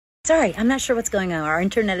Sorry, I'm not sure what's going on. Our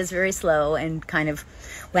internet is very slow and kind of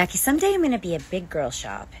wacky. Someday I'm going to be a big girl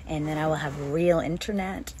shop, and then I will have real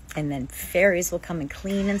internet, and then fairies will come and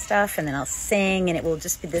clean and stuff, and then I'll sing, and it will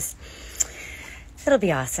just be this... It'll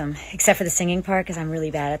be awesome, except for the singing part, because I'm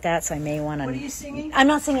really bad at that, so I may want to... What are you singing? I'm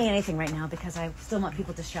not singing anything right now, because I still want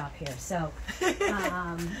people to shop here, so...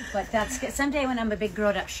 but that's... Someday when I'm a big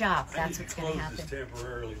grown-up shop, that's what's going to happen. Just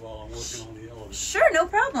temporarily while I'm working on the elevator. Sure, no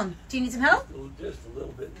problem. Do you need some help? Just a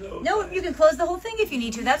little bit. No, you can close the whole thing if you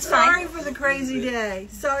need to. That's Sorry fine. for the crazy day.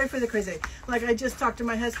 Sorry for the crazy day. Like I just talked to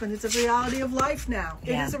my husband. It's a reality of life now.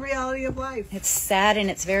 Yeah. It is a reality of life. It's sad and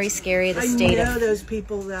it's very scary, the I state know of... those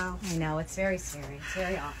people, though. I know, it's very scary. It's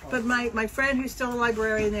very awful. But my friend who's still a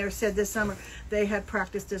librarian there said this summer they had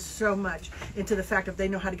practiced this so much into the fact that they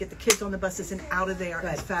know how to get the kids on the buses and out of there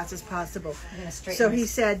as fast as possible. So he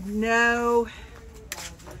said, no,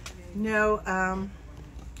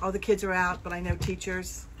 all the kids are out, but I know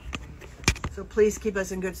teachers. So please keep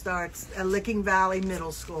us in good starts at Licking Valley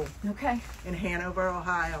Middle School. Okay. In Hanover,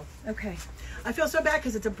 Ohio. Okay. I feel so bad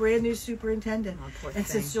because it's a brand new superintendent. Oh, poor and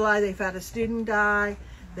thing. since July, they've had a student die.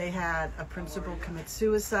 They had a principal commit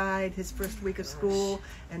suicide his first week of school,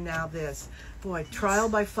 and now this. Boy, trial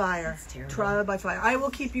by fire. That's terrible. Trial by fire. I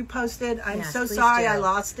will keep you posted. I'm Yes, so please sorry do. I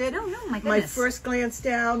lost it. No, my goodness. My first glance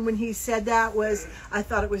down when he said that was, I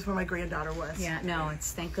thought it was where my granddaughter was. Yeah, no,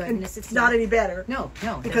 it's thank And goodness it's not any better. No.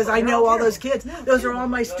 Because I they're know all terrible. those kids. Those are all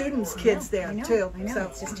my students' kids there, I know, too. I know, So,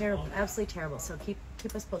 it's just terrible. Absolutely terrible. So keep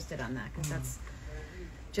us posted on that, because that's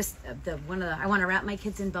just I want to wrap my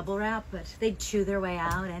kids in bubble wrap, but they'd chew their way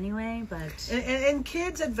out anyway. But and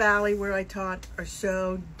kids at Valley, where I taught, are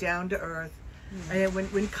so down to earth. And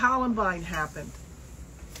when Columbine happened,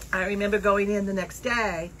 I remember going in the next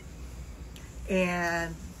day,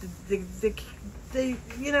 and they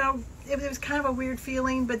you know, it was kind of a weird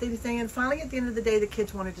feeling, but they were saying, and finally at the end of the day, the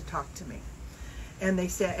kids wanted to talk to me, and they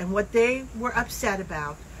said, and what they were upset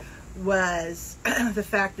about was the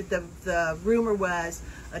fact that the rumor was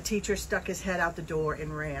a teacher stuck his head out the door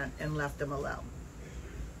and ran and left them alone.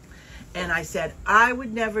 And I said, I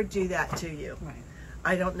would never do that to you. right.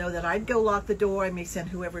 I don't know that I'd go lock the door. I may send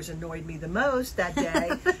whoever's annoyed me the most that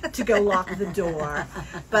day to go lock the door.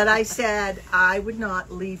 But I said, I would not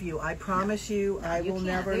leave you. I promise you, I will can't.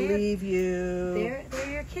 never leave you. They're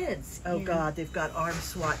your kids. Oh, God, they've got armed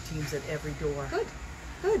SWAT teams at every door. Good.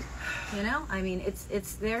 You know, I mean,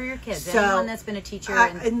 they're your kids. So, Anyone that's been a teacher.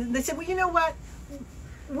 And they said, well, you know what?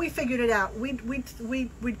 We figured it out.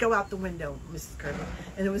 We'd go out the window, Mrs. Kirby.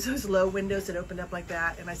 And there was those low windows that opened up like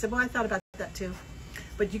that. And I said, well, I thought about that too.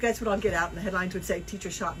 But you guys would all get out and the headlines would say,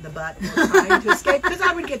 teacher shot in the butt or trying to escape, because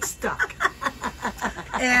I would get stuck.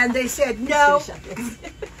 And they said, no,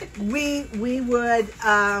 we'd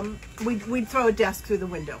throw a desk through the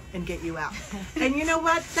window and get you out. And you know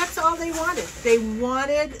what? That's all they wanted. They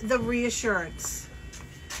wanted the reassurance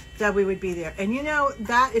that we would be there. And you know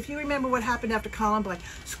that, if you remember what happened after Columbine,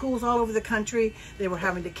 schools all over the country, they were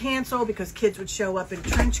having to cancel because kids would show up in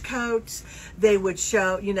trench coats. They would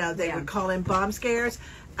show, you know, they would call in bomb scares.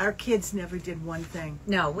 Our kids never did one thing.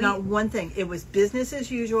 No, not one thing. It was business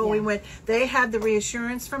as usual. Yeah. We went. They had the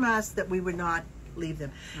reassurance from us that we would not leave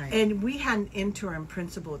them. Right. And we had an interim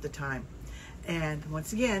principal at the time. And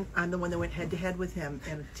once again, I'm the one that went head to head with him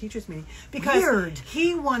in a teachers meeting because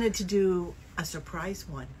he wanted to do a surprise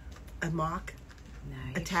one, a mock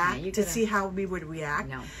attack to see how we would react.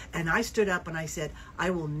 No. And I stood up and I said,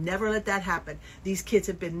 I will never let that happen. These kids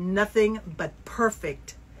have been nothing but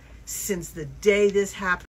perfect since the day this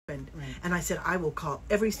happened. Right. And I said, I will call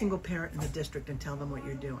every single parent in the district and tell them what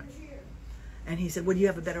you're doing. And he said, well, do you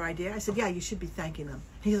have a better idea? I said, yeah, you should be thanking them.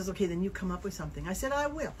 He says, okay, then you come up with something. I said, I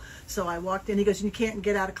will. So I walked in. He goes, you can't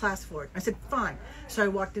get out of class for it. I said, fine. So I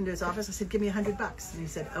walked into his office. I said, give me $100. And he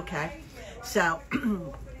said, okay. So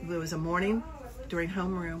there was a morning during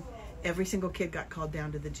homeroom. Every single kid got called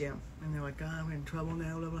down to the gym. And they're like, oh, we're in trouble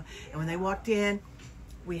now, blah, blah. And when they walked in,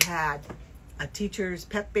 we had a teacher's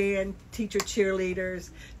pep band, teacher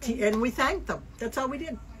cheerleaders, and we thanked them. That's all we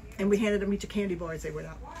did. And we handed them each a candy bar as they went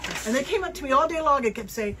out. And they came up to me all day long and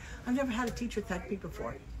kept saying, I've never had a teacher thank me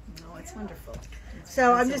before. Oh, it's wonderful.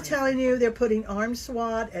 So I'm just telling you, they're putting armed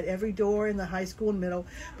SWAT at every door in the high school and middle.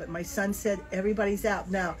 But my son said everybody's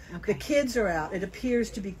out. Now, the kids are out. It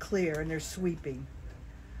appears to be clear, and they're sweeping.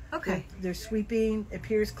 Okay. They're sweeping, it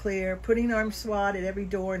appears clear, putting armed SWAT at every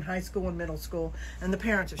door in high school and middle school. And the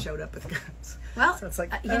parents have showed up with guns. Well, so it's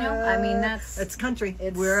like, you know, I mean, it's country.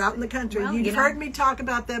 We're out in the country. Well, You've heard me talk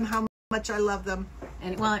about them, how much I love them.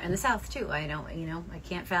 And well, in the South too. I don't, you know, I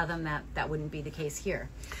can't fathom that wouldn't be the case here.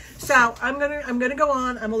 So I'm gonna go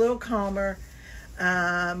on. I'm a little calmer.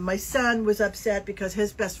 My son was upset because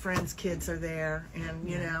his best friend's kids are there, and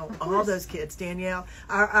you know, all those kids. Danielle,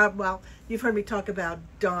 well, you've heard me talk about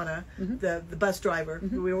Donna, the bus driver,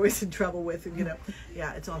 who we were always in trouble with. And, you know,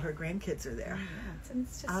 yeah, it's all her grandkids are there.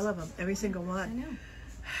 It's just, I love them, every single one. I know.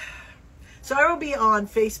 So I will be on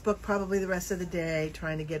Facebook probably the rest of the day,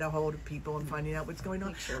 trying to get a hold of people and finding out what's going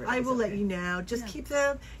on. Sure I will let you know. Just keep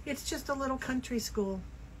them. It's just a little country school.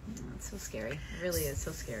 It's so scary. It really is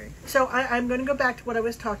so scary. So I'm going to go back to what I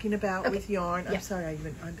was talking about with yarn. I'm sorry,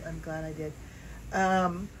 I'm glad I did.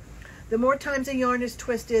 The more times a yarn is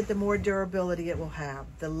twisted, the more durability it will have.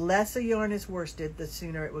 The less a yarn is worsted, the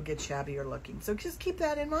sooner it will get shabbier looking. So just keep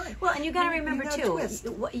that in mind. Well, and you got to remember too, twist.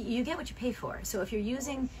 you get what you pay for. So if you're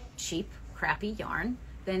using cheap, crappy yarn,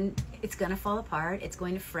 then it's going to fall apart. It's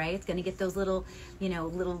going to fray. It's going to get those little, you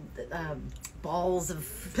know, balls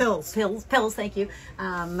of pills. Thank you.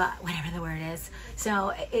 Whatever the word is.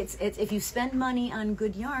 So it's if you spend money on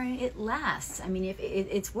good yarn, it lasts. I mean, if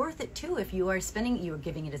it's worth it too. If you are spending, you're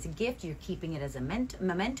giving it as a gift. You're keeping it as a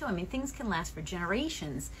memento. I mean, things can last for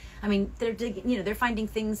generations. I mean, they're finding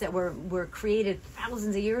things that were created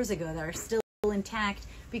thousands of years ago that are still intact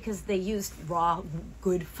because they used raw,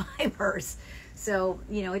 good fibers. So,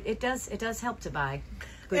 you know, it does help to buy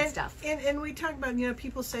good stuff. And we talk about, you know,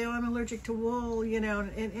 people say, oh, I'm allergic to wool, you know,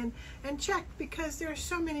 and check, because there are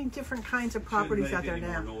so many different kinds of properties out there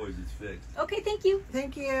now. Noise, it's fixed. Okay, thank you.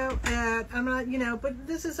 Thank you. And I'm not, you know, but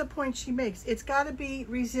this is a point she makes. It's got to be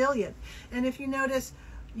resilient. And if you notice,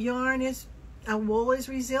 wool is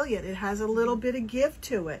resilient. It has a little bit of give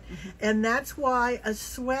to it. And that's why a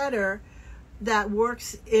sweater that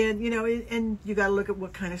works in, you know, and you got to look at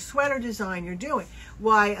what kind of sweater design you're doing.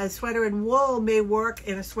 Why a sweater in wool may work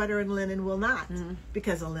and a sweater in linen will not,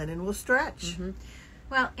 because a linen will stretch.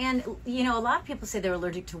 Well, and you know, a lot of people say they're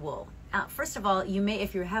allergic to wool. First of all, you may,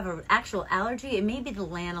 if you have an actual allergy, it may be the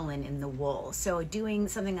lanolin in the wool. So doing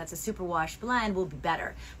something that's a superwash blend will be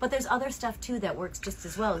better. But there's other stuff too that works just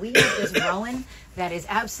as well. We have this rowan that is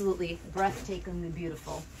absolutely breathtakingly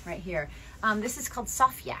beautiful right here. This is called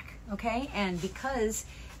soft yak, okay? And because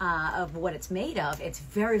of what it's made of, it's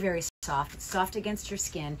very, very soft. It's soft against your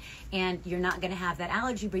skin, and you're not going to have that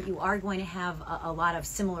allergy, but you are going to have a lot of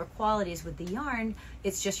similar qualities with the yarn.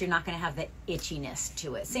 It's just you're not going to have the itchiness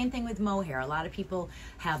to it. Same thing with mohair. A lot of people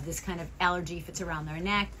have this kind of allergy if it's around their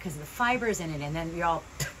neck because of the fibers in it, and then you're all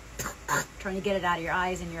trying to get it out of your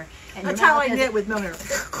eyes and your that's how I knit with mohair.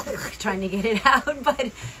 Trying to get it out,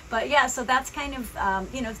 but yeah, so that's kind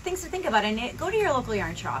of you know, things to think about. And go to your local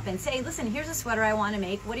yarn shop and say, listen, here's a sweater I want to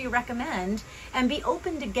make. What do you recommend? And be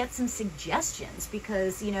open to get some suggestions,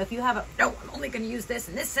 because you know, if you have no, I'm only going to use this,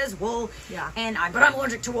 and this says wool, but I'm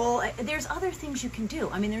allergic to wool. There's other things you can do.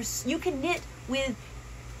 I mean, you can knit with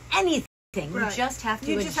anything. You just have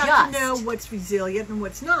to adjust. You just have to know what's resilient and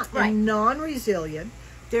what's not. And non-resilient,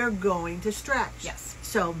 they're going to stretch. Yes.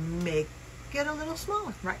 So make it a little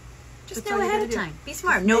smaller. Right. Just know ahead of time. Be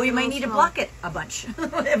smart. Know you might need to block it a bunch.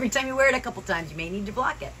 Every time you wear it a couple times, you may need to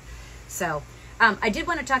block it. So I did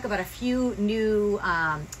want to talk about a few new,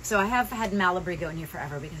 so I have had Malabrigo in here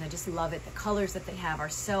forever because I just love it. The colors that they have are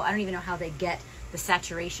so, I don't even know how they get the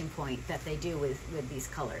saturation point that they do with these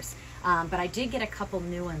colors. But I did get a couple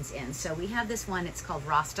new ones in. So we have this one, it's called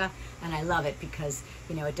Rasta, and I love it because,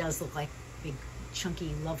 you know, it does look like big,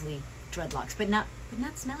 chunky, lovely dreadlocks, but not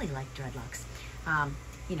smelly like dreadlocks.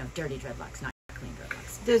 You know, dirty dreadlocks, not clean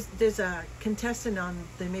dreadlocks. There's a contestant on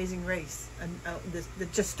The Amazing Race,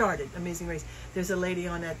 that just started Amazing Race. There's a lady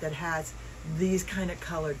on it that has these kind of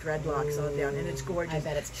colored dreadlocks on down, and it's gorgeous. I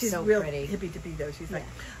bet it's She's so real pretty. hippie dippy though. She's like,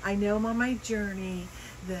 I know I'm on my journey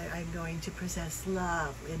that I'm going to possess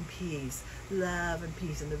love and peace. Love and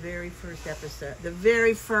peace. In the very first episode, the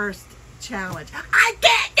very first challenge, I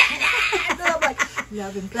can't get it! So I'm like,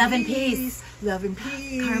 love and peace. Love and peace. Love and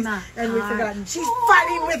peace. Karma. And we've forgotten she's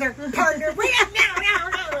fighting with her partner.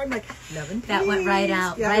 I'm like, love and peace. That went right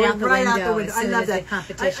out, Yeah, right out the window. I love that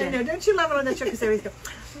competition. I know. Don't you love it on that show? Because they always go,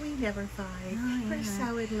 we never fight. We're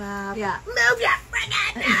so in love. Yeah. Move your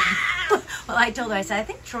friggin' Well, I told her, I said, I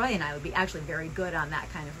think Troy and I would be actually very good on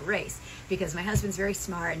that kind of a race, because my husband's very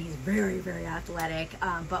smart and he's very, very athletic.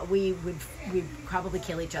 But we'd probably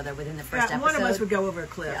kill each other within the first episode. One of us would go over a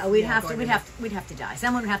cliff. We'd have to die.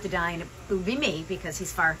 Someone would have to die, and it would be me because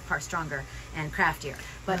he's far stronger and craftier.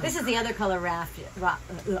 But this is the other color Rasta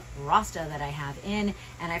that I have in,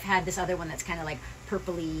 and I've had this other one that's kind of like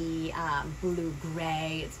purpley, blue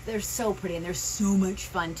gray. They're so pretty and they're so much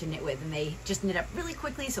fun to knit with, and they just knit up really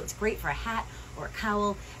quickly, so it's great for a hat or a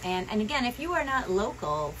cowl. And again, if you are not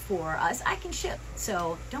local for us, I can ship.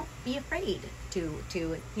 So don't be afraid to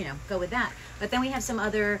go with that. But then we have some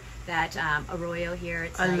other that Arroyo here.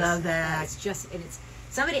 It's I nice. love that. It's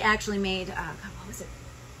somebody actually made what was it?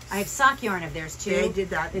 I have sock yarn of theirs too. They did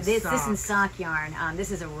that. This is sock yarn.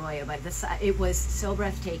 This is Arroyo, but it was so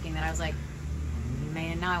breathtaking that I was like,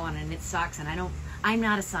 man, now I want to knit socks, and I'm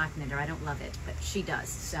not a sock knitter. I don't love it, but she does.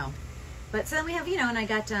 So then we have, and I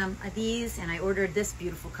got these, and I ordered this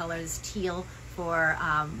beautiful color, this teal, for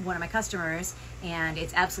one of my customers, and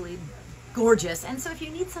it's absolutely gorgeous. And so if you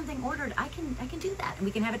need something ordered, I can do that, and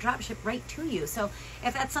we can have it drop shipped right to you. So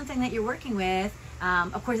if that's something that you're working with,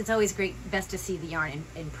 of course, it's always best to see the yarn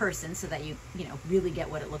in person, so that you really get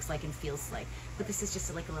what it looks like and feels like. But this is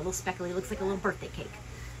just like a little speckly, looks like a little birthday cake.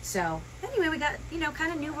 So anyway, we got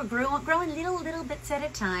kind of new. We're growing little bits at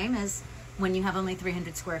a time, as when you have only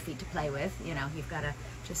 300 square feet to play with, you've got to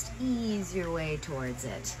just ease your way towards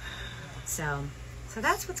it. So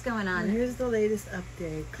that's what's going on. Well, here's the latest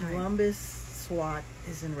update. Columbus SWAT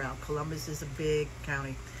is en route. Columbus is a big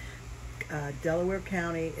county. Delaware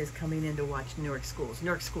County is coming in to watch Newark schools.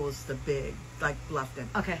 Newark schools is the big, like Bluffton.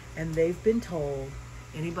 Okay. And they've been told,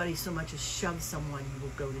 anybody so much as shove someone, you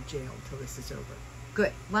will go to jail until this is over.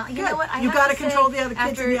 Good. Well, you know what? You got to control the other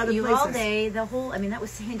kids in the other places. All day, that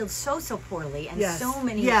was handled so poorly, and so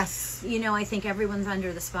many. Yes. I think everyone's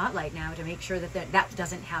under the spotlight now to make sure that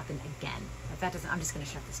doesn't happen again. If that doesn't, I'm just going to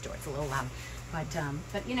shut this door. It's a little loud.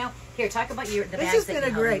 But here, talk about the bags that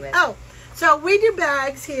you helped me with. Oh, so we do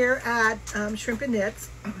bags here at Shrimp and Knits.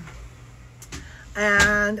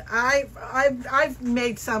 And I've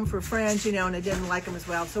made some for friends, and I didn't like them as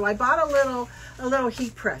well. So I bought a little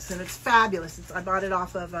heat press, and it's fabulous. I bought it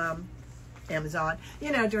off of Amazon.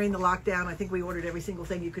 During the lockdown, I think we ordered every single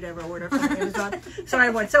thing you could ever order from Amazon.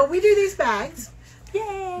 So we do these bags.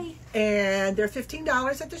 Yay! And they're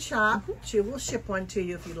 $15 at the shop. She will ship one to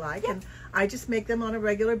you if you'd like. Yep. And I just make them on a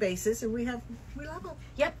regular basis, and we love them.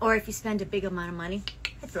 Yep. Or if you spend a big amount of money,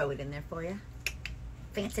 I throw it in there for you.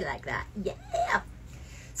 Fancy like that. Yeah.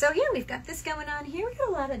 So we've got this going on here. We got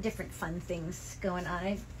a lot of different fun things going on.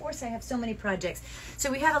 Of course, I have so many projects. So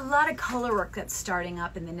we have a lot of color work that's starting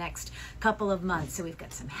up in the next couple of months. So we've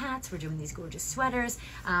got some hats. We're doing these gorgeous sweaters.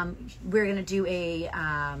 We're going to do a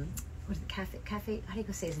what is it? Cafe? How do you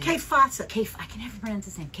go say his name? K Fawcett. I can never pronounce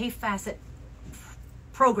his name. K Fawcett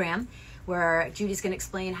program, where Judy's going to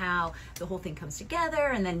explain how the whole thing comes together,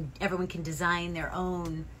 and then everyone can design their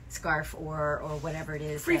own scarf or whatever it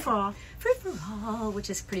is. Free for all, which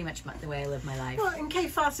is pretty much the way I live my life. Well, and K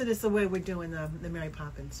Fawcett is the way we're doing the Mary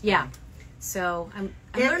Poppins. Yeah. So I'm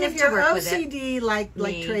learning if to work with it. If you're OCD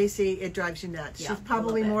like Tracy, it drives you nuts. Yeah, She's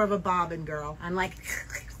probably more of a bobbin girl. I'm like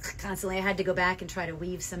constantly. I had to go back and try to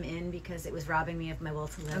weave some in because it was robbing me of my will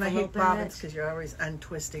to live. And I hate bobbins because you're always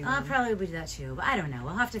untwisting them. I'll probably do that too, but I don't know.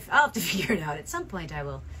 I'll have to figure it out. At some point, I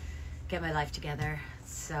will get my life together.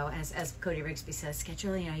 So as Cody Rigsby says,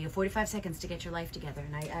 schedule. You have 45 seconds to get your life together,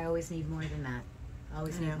 and I always need more than that.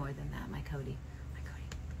 Always need more than that, my Cody.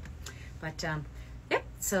 But yep.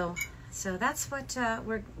 So that's what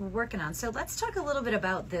we're working on. So let's talk a little bit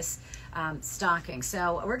about this stocking.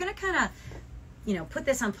 So we're gonna kind of put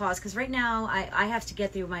this on pause because right now I have to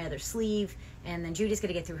get through my other sleeve, and then Judy's going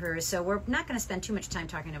to get through hers. So we're not going to spend too much time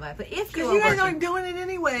talking about it. But if you guys aren't doing it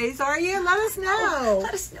anyways, are you? Let us know.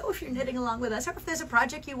 Let us know if you're knitting along with us, or if there's a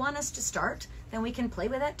project you want us to start, then we can play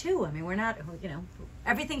with that too. I mean, we're not,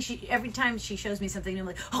 every time she shows me something, I'm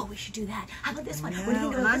like, oh, we should do that. How about this one? What do you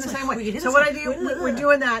think about this one? So what I do, we're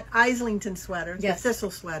doing that Islington sweater, the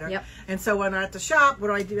thistle sweater. Yep. And so when I'm at the shop, what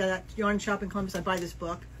do I do at that yarn shop in Columbus? I buy this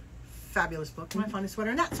book. Fabulous book. And I find a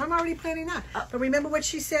sweater in that. So I'm already planning that. But remember what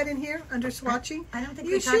she said in here under swatching? I don't think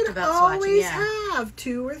we talked about swatching. You should always have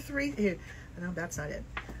 2 or 3. Here. No, that's not it.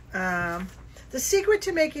 The secret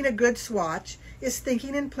to making a good swatch is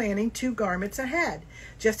thinking and planning 2 garments ahead.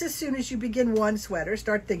 Just as soon as you begin one sweater,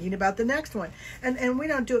 start thinking about the next one. And we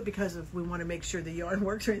don't do it because we want to make sure the yarn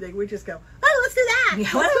works or anything. We just go, oh, let's do that.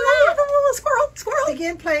 Yeah, let's do that. Squirrel.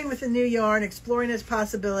 Begin playing with the new yarn, exploring its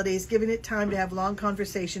possibilities, giving it time to have long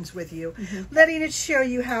conversations with you, letting it show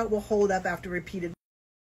you how it will hold up after repeated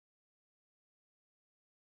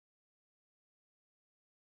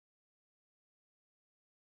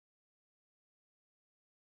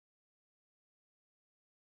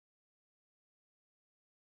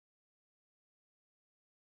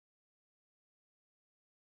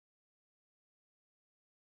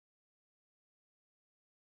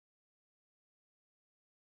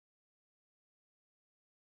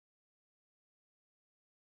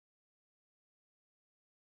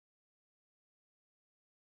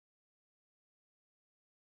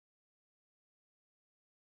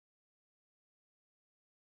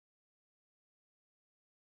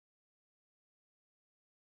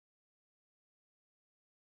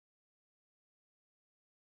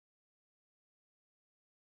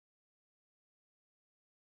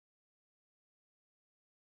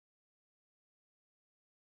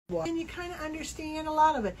and you kind of understand a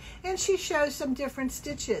lot of it. And she shows some different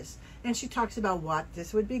stitches, and she talks about what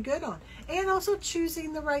this would be good on, and also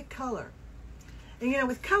choosing the right color. And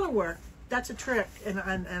with color work, that's a trick. And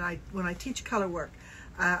I when I teach color work,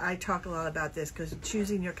 I talk a lot about this, because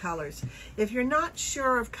choosing your colors. If you're not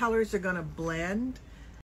sure if colors are going to blend,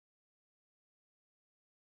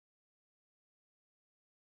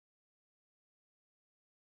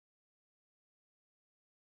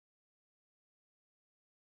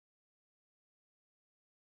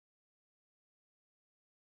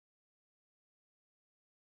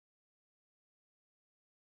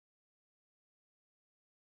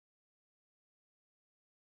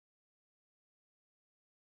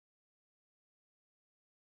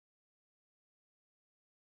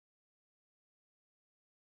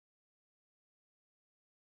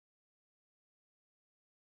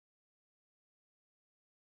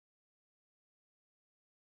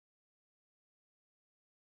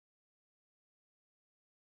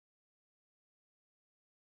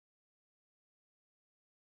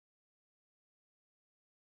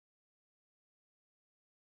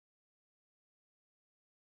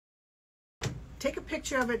 take a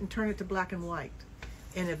picture of it and turn it to black and white.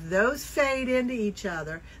 And if those fade into each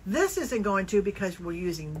other, this isn't going to, because we're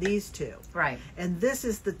using these two. Right. And this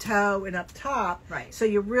is the toe and up top. Right. So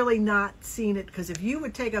you're really not seeing it, because if you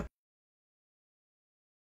would take a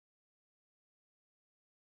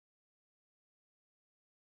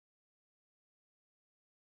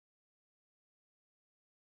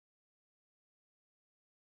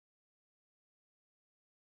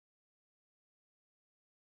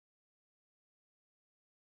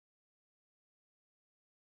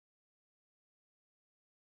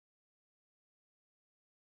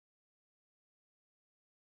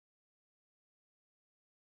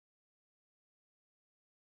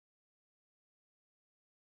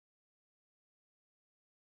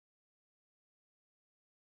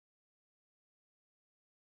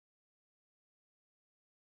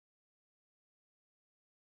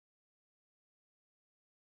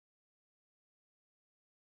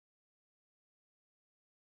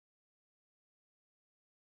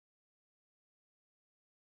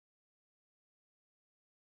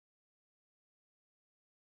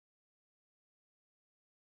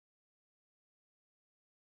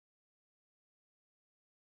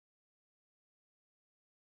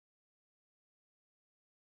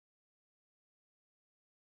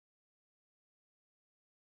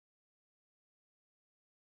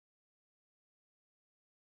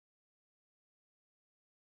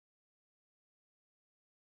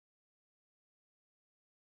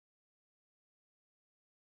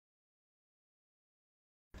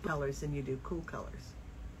colors than you do cool colors.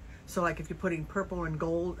 So like if you're putting purple and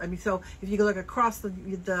gold, so if you look across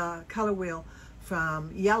the color wheel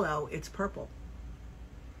from yellow, it's purple.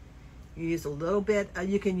 You use a little bit,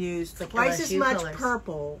 you can use like twice as LSU much colors.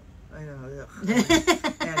 purple, I know,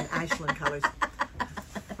 and Ashland colors.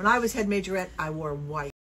 When I was head majorette, I wore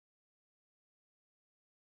white.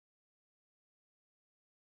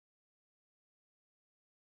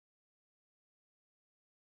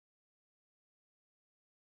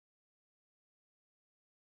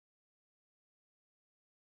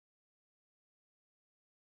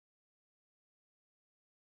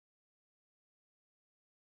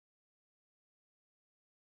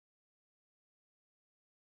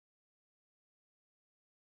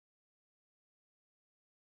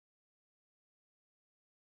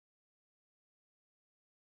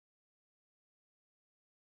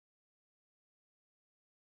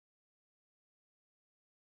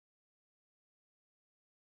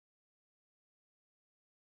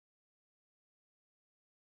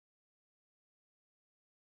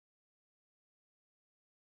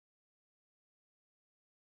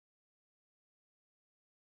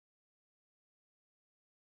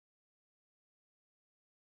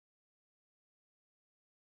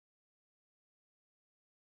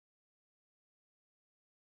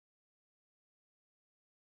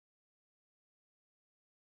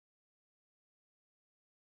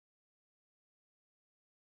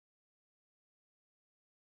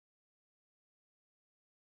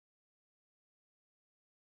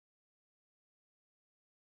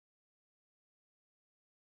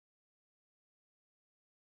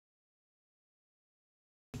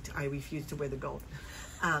 I refuse to wear the gold.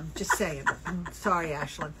 Just saying. Sorry,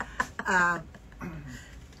 Ashland.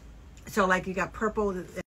 So like you got purple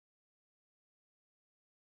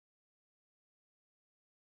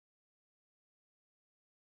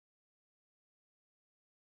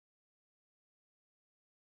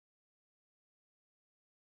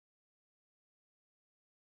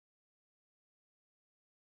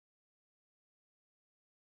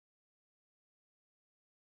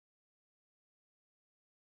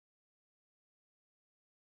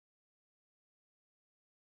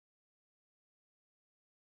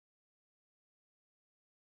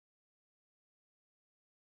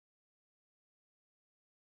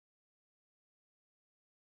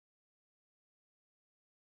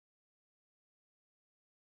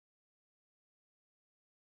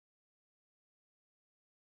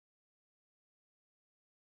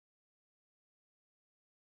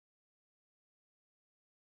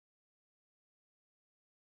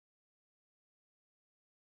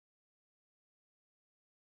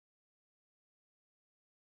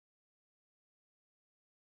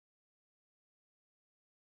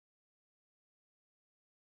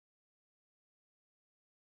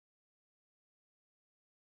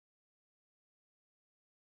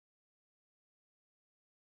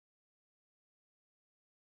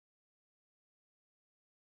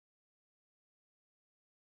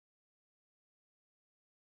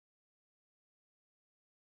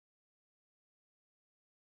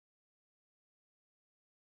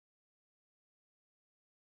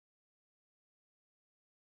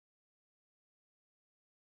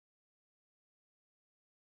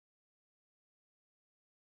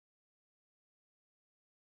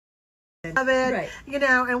and of it, Right. you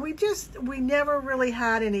know, and we never really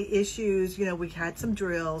had any issues. You know, we had some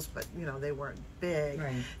drills, but you know, they weren't big.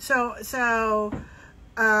 Right. So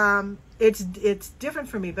it's different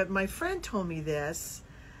for me. But my friend told me this,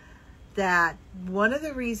 that one of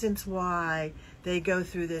the reasons why they go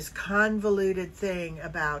through this convoluted thing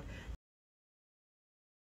about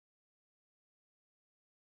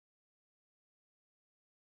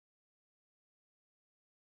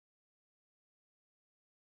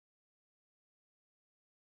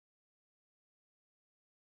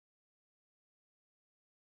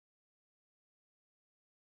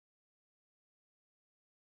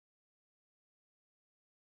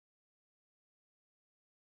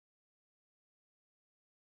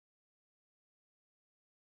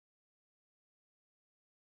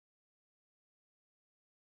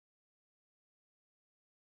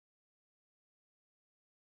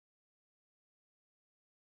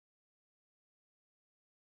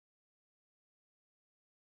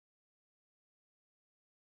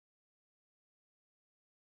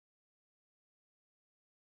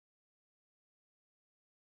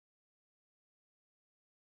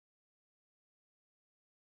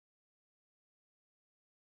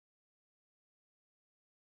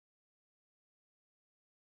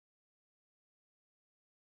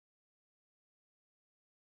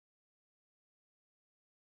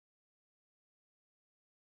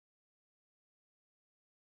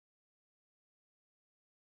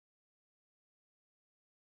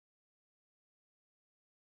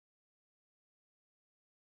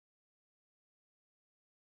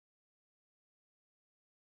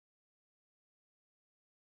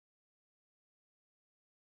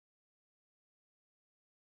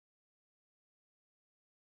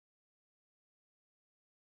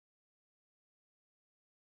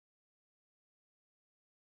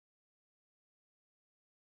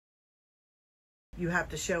you have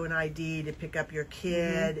to show an ID to pick up your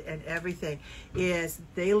kid and everything, is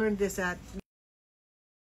they learned this at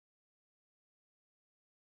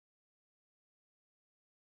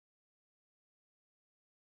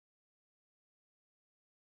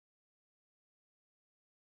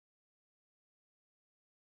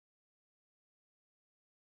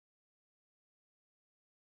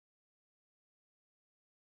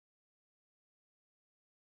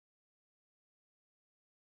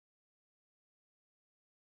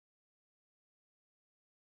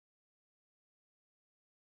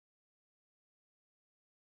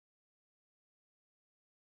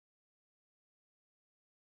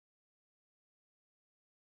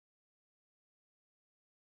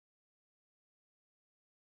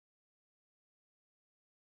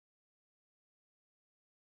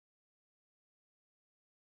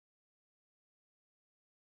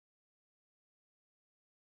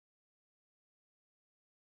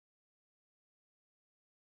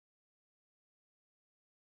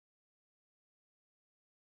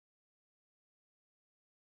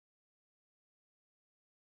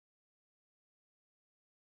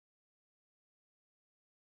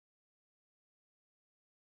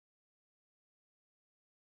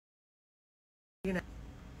you know,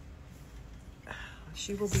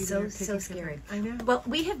 she will be there So picking scary. I know. Well,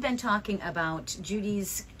 we have been talking about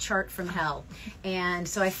Judi's chart from hell, and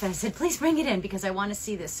so I said, please bring it in because I want to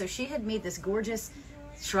see this. So she had made this gorgeous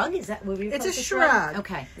shrug. Is that what we? It's a shrug.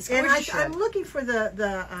 Okay, this And gorgeous shrug. I'm looking for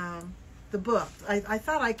the book. I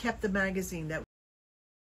thought I kept the magazine that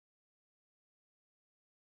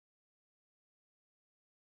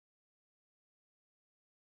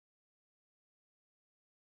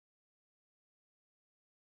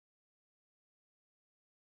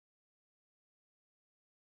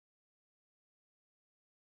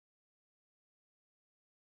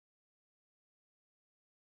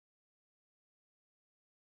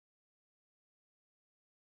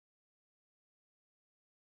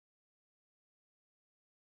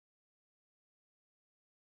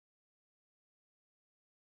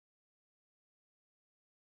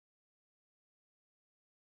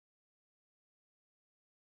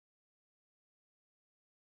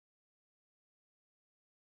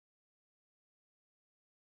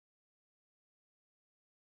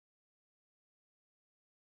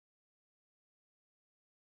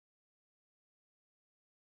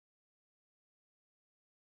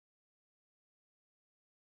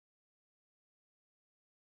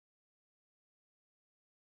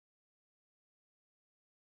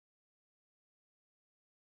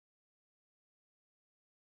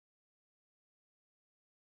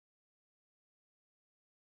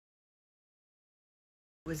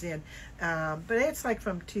was in, but it's like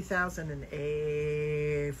from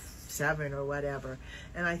 2008, 7 or whatever,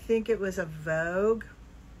 and I think it was a Vogue.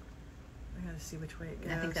 I gotta see which way it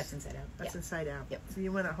goes. I think that's inside out. That's inside out. Yep. So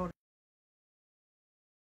you want to hold.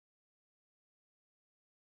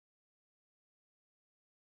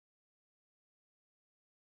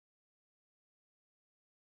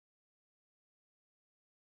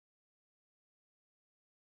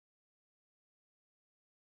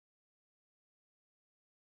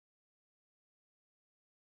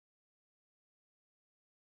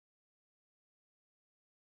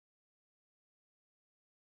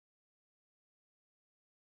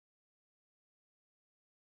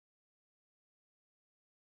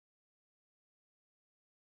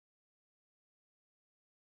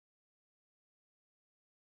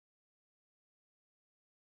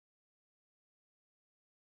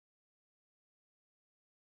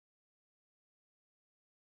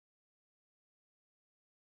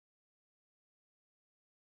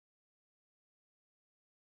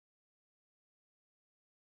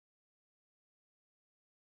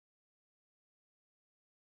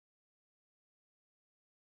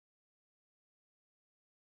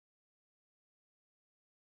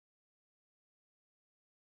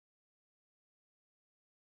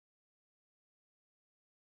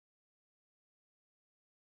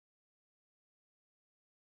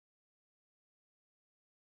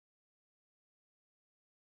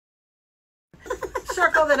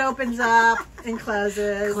 Circle that opens up and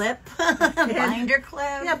closes. Clip. Binder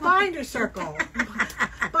clip. Yeah, binder circle.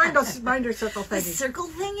 binder circle A thingy. circle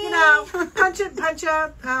thingy. You know, punch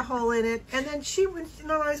a hole in it, and then she would,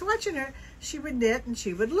 when I was watching her, she would knit and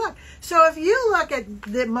she would look. So if you look at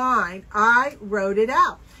mine, I wrote it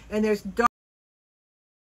out, and there's dark.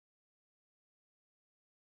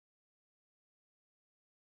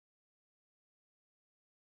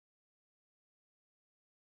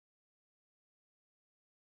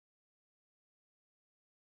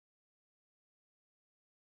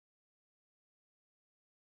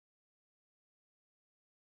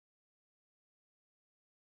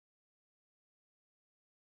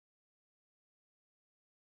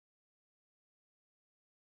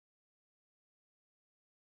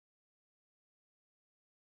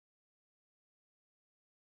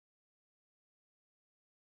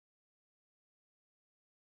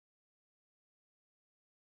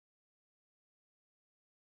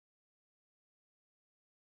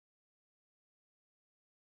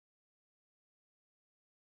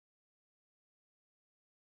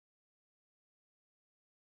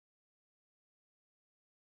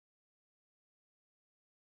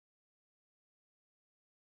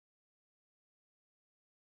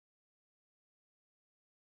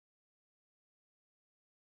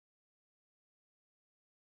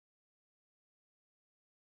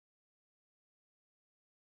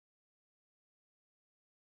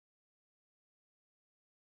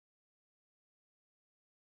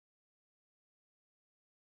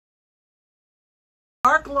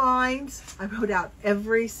 Dark lines. I wrote out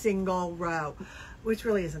every single row, which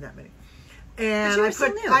really isn't that many. And I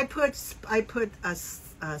put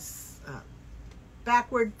a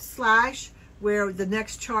backward slash where the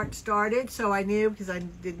next chart started, so I knew, because I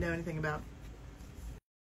didn't know anything about.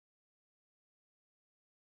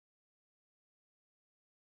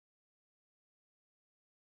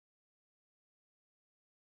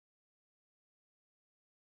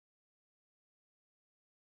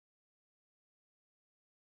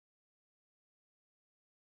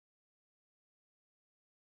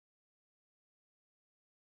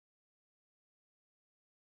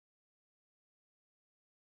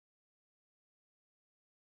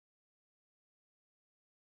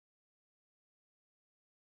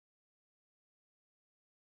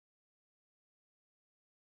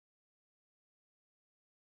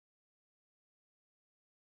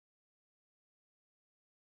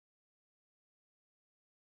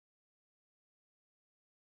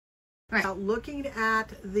 Right. Looking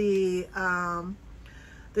at the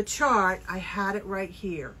chart, I had it right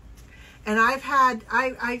here. And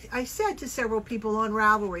I said to several people on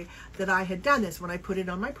Ravelry that I had done this when I put it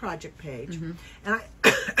on my project page. Mm-hmm. And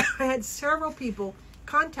I had several people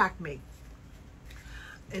contact me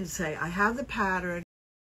and say, I have the pattern.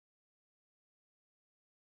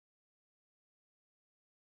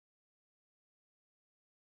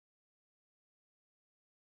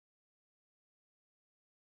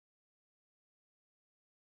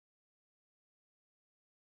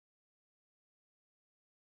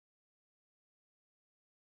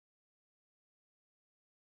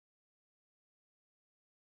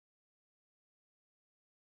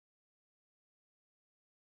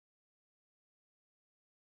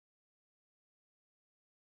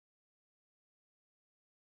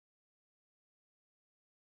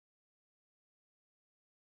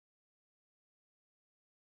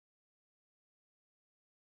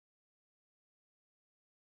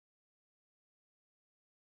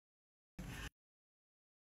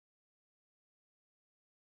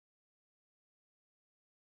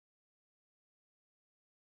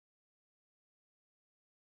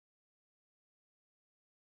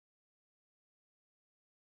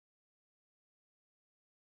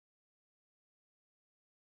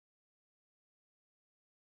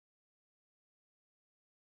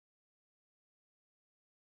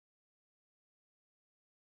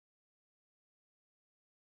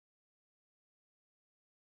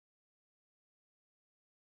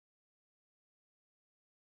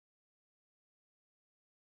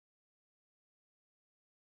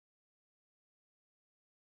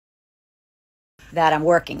 that I'm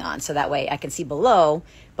working on. So that way I can see below,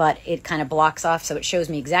 but it kind of blocks off. So it shows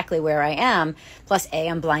me exactly where I am. Plus A,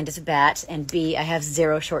 I'm blind as a bat. And B, I have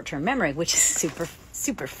 0 short-term memory, which is super,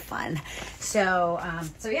 super fun. So,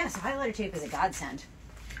 so highlighter tape is a godsend.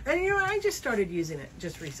 And you know what? I just started using it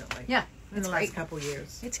just recently. Yeah. In the last couple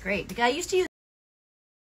years. It's great. Because I used to use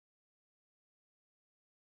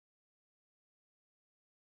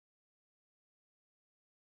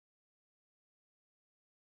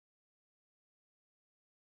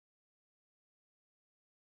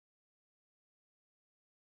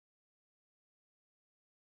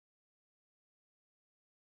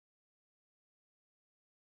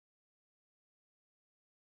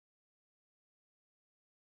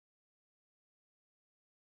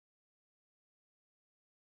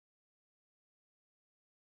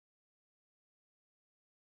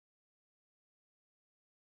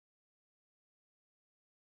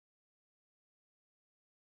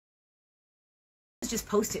just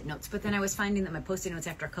Post-it notes, but then I was finding that my Post-it notes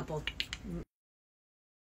after a couple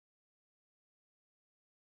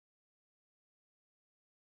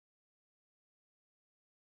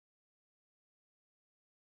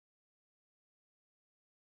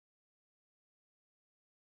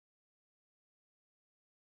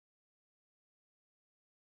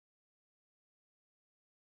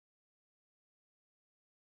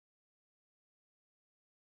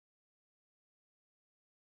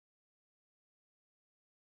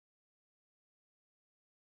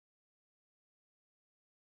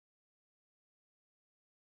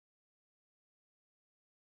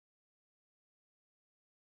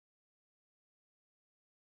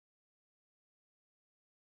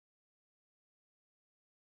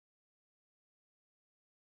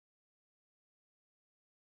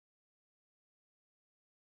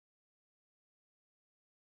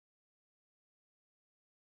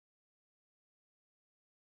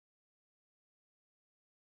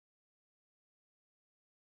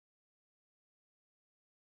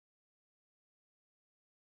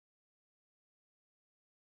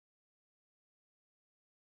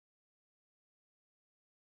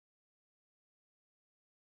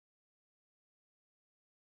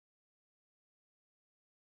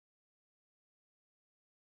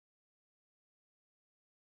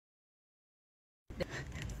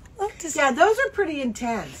Yeah, those are pretty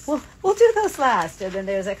intense. Well, we'll do those last. And then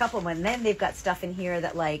there's a couple and then they've got stuff in here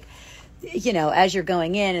that like, you know, as you're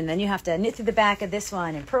going in, and then you have to knit through the back of this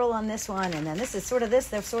one and purl on this one, and then this is sort of this,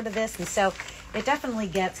 there's sort of this, and so it definitely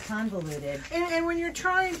gets convoluted. And when you're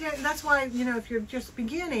trying to, that's why, you know, if you're just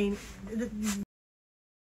beginning,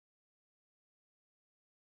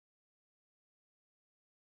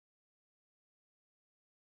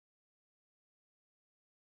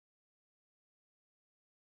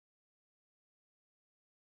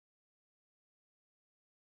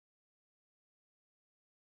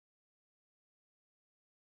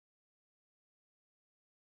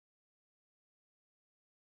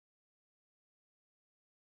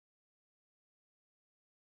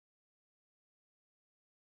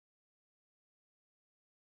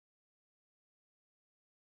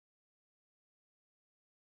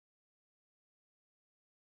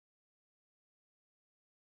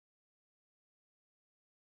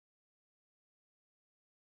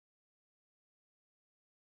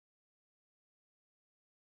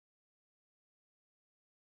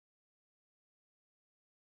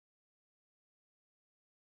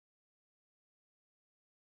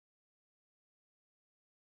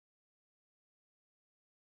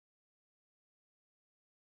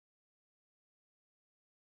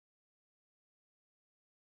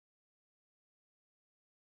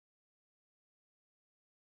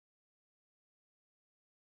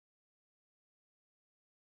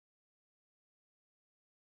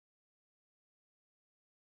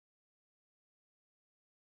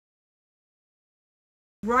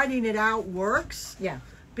 writing it out works. Yeah.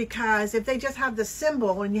 Because if they just have the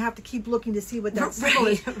symbol and you have to keep looking to see what that symbol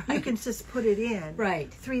is, you can just put it in.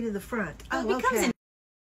 Right. 3 to the front. Well, Oh, it becomes okay.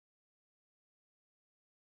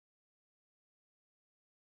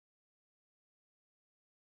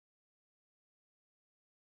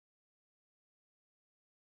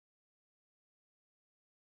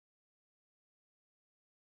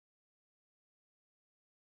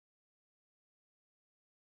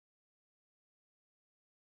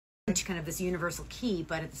 kind of this universal key,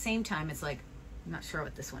 but at the same time it's like I'm not sure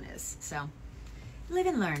what this one is. So live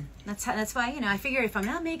and learn. That's why, you know, I figure if I'm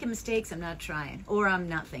not making mistakes, I'm not trying, or I'm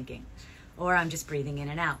not thinking, or I'm just breathing in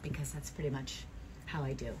and out, because that's pretty much how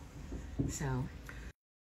I do. So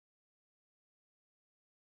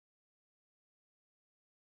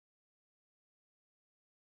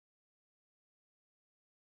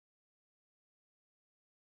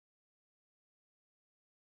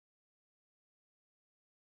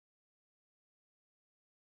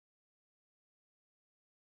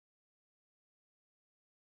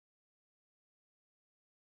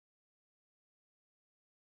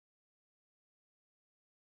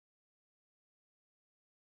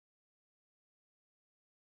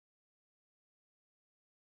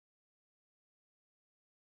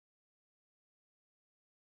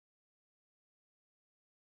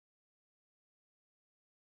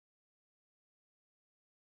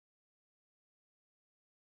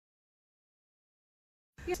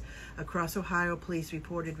Across Ohio, police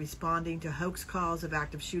reported responding to hoax calls of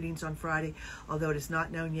active shootings on Friday, although it is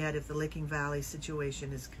not known yet if the Licking Valley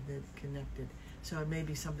situation is connected. So it may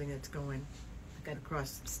be something that's going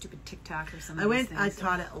across. Stupid TikTok or something. I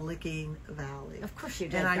taught at Licking Valley. Of course you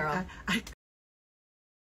did, and girl. I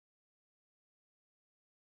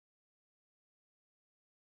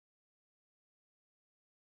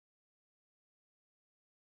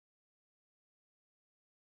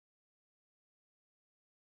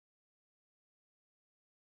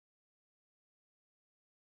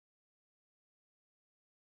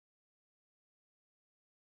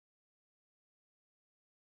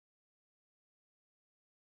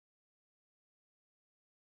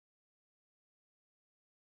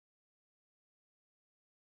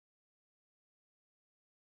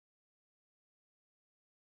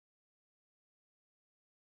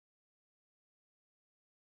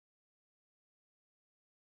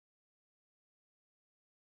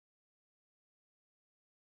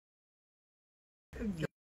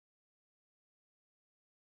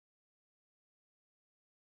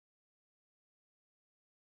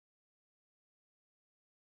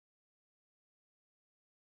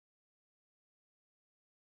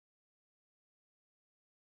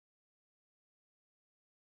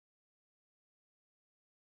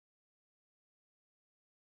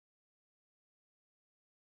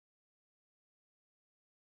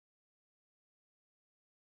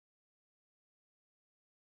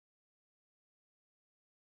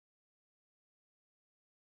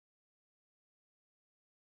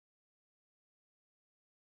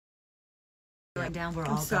Going down. We're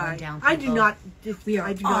I'm all sorry. going down. I do people. not. We are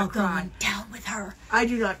I do all not going cry. down with her. I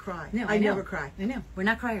do not cry. No, I know. never cry. I know. We're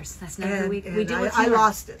not criers. That's not who And, we and deal with I humor.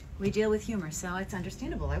 lost it. We deal with humor, so it's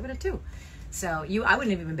understandable. I would have too. So I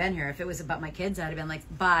wouldn't have even been here if it was about my kids. I'd have been like,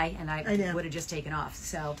 bye, and I know. would have just taken off.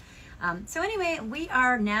 So anyway, we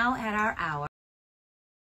are now at our hour.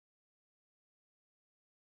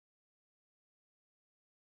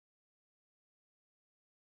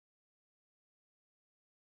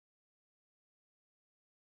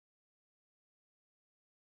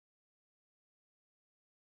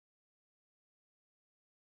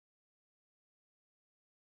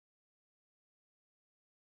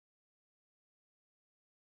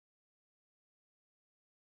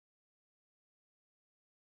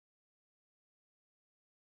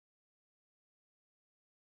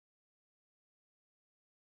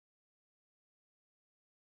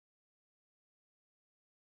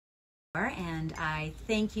 And I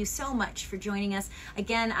thank you so much for joining us.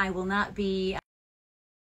 Again, I will not be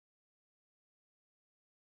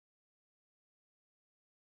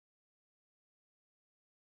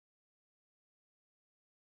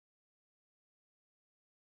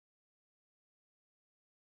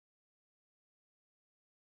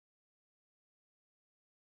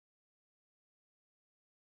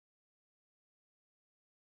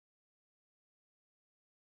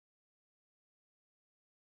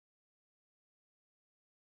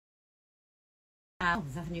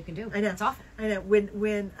there's nothing you can do. I know. It's awful. I know. When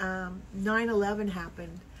 9/11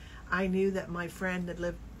 happened, I knew that my friend that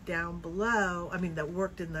lived down below, that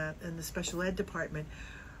worked in the special ed department,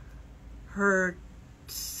 her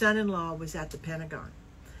son-in-law was at the Pentagon.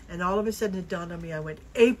 And all of a sudden it dawned on me, I went,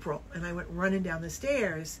 April, and I went running down the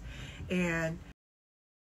stairs, and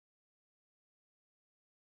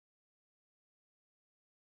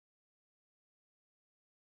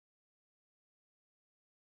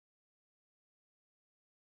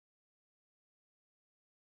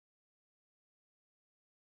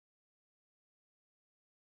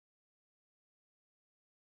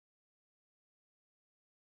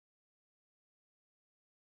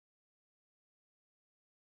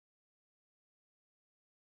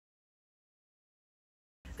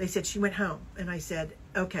they said she went home, and I said,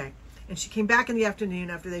 okay. And she came back in the afternoon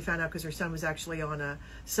after they found out, because her son was actually on a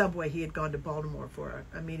subway. He had gone to Baltimore for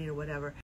a meeting or whatever.